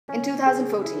In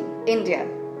 2014, India,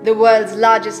 the world's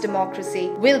largest democracy,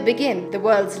 will begin the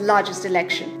world's largest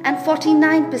election. And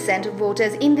 49% of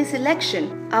voters in this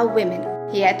election are women.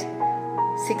 Yet,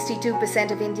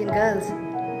 62% of Indian girls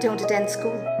don't attend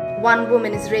school. One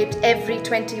woman is raped every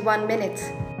 21 minutes.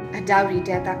 A dowry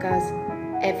death occurs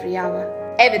every hour.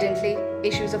 Evidently,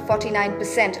 issues of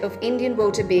 49% of Indian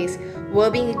voter base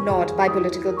were being ignored by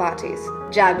political parties.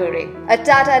 Jaagore, a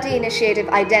Tata Tea initiative,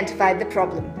 identified the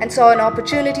problem and saw an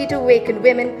opportunity to awaken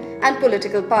women and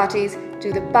political parties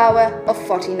to the power of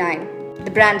 49. The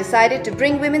brand decided to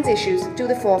bring women's issues to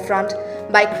the forefront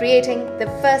by creating the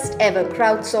first ever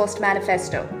crowdsourced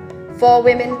manifesto for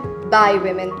women, by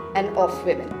women and of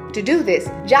women. To do this,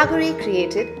 Jaagore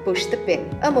created Push the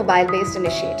Pin, a mobile-based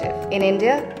initiative. In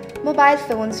India, mobile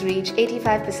phones reach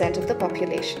 85% of the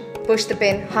population. Push the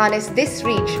Pin harnessed this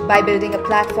reach by building a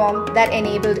platform that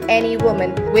enabled any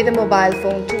woman with a mobile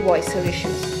phone to voice her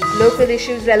issues. Local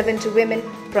issues relevant to women,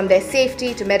 from their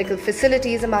safety to medical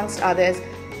facilities amongst others,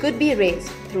 could be raised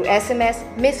through SMS,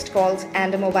 missed calls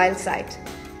and a mobile site.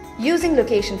 Using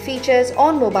location features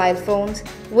on mobile phones,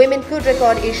 women could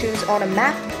record issues on a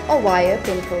map or via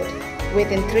PIN code.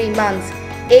 Within 3 months,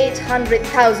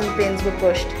 800,000 pins were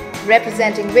pushed,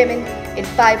 representing women in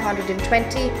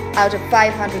 520 out of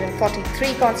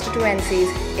 543 constituencies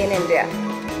in India.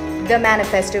 The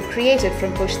manifesto created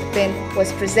from Push the Pin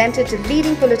was presented to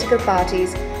leading political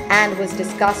parties and was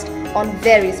discussed on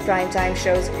various primetime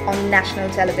shows on national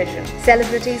television.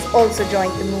 Celebrities also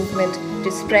joined the movement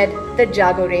to spread the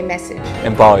Jaagore message.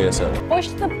 Empower yourself. Push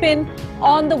the pin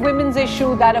on the women's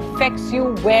issue that affects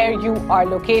you where you are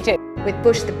located. With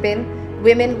Push the Pin,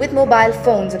 women with mobile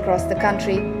phones across the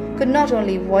country could not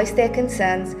only voice their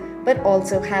concerns but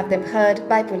also have them heard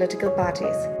by political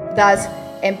parties, thus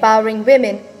empowering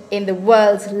women in the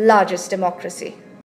world's largest democracy.